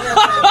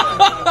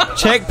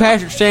 Check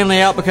Patrick Stanley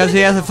out because he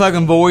has a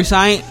fucking voice.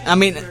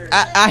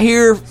 I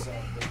hear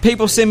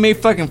people send me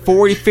fucking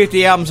 40,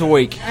 50 albums a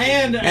week.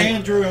 And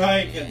Andrew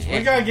Hankins.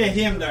 We got to get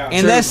him down.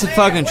 And that's the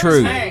fucking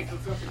truth.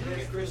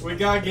 We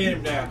got to get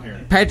him down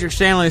here. Patrick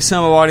Stanley is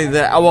somebody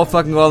that I will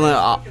fucking go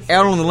out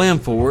on the limb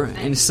for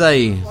and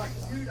say, you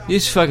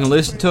just fucking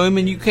listen to him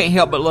and you can't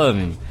help but love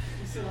him.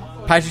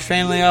 Patrick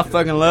Stanley, I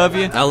fucking love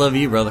you. I love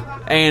you, brother.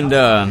 And,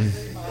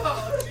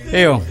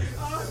 hell,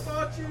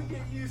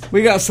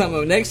 we got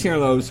something up next here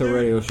on the Old Soul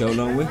Radio Show,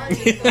 don't we?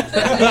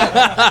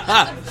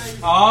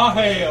 Oh,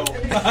 hell.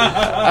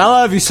 I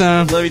love you,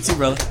 son. Love you too,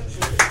 brother.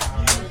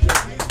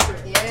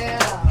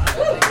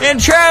 And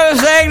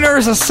Travis Agner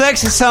is a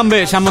sexy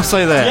sumbitch, I'm going to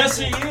say that. Yes,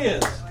 he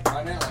is.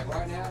 Right now.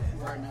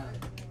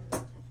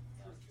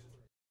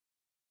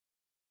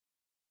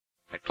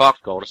 That clock's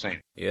called us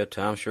in. Yeah,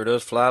 time sure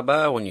does fly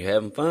by when you're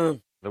having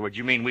fun. So what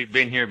you mean we've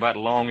been here about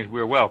as long as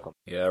we're welcome?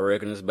 Yeah, I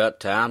reckon it's about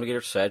time to get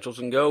our satchels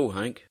and go,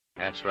 Hank.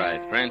 That's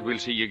right. Friends, we'll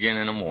see you again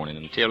in the morning.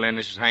 Until then,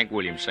 this is Hank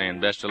Williams saying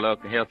best of luck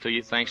and health to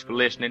you. Thanks for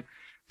listening.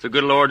 If the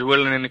good Lord's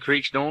willing and the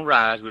creeks don't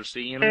rise, we'll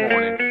see you in the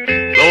morning.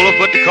 Lola,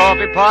 put the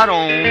coffee pot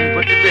on,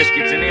 put the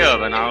biscuits in the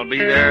oven. I'll be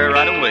there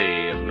right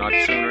away, if not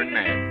sooner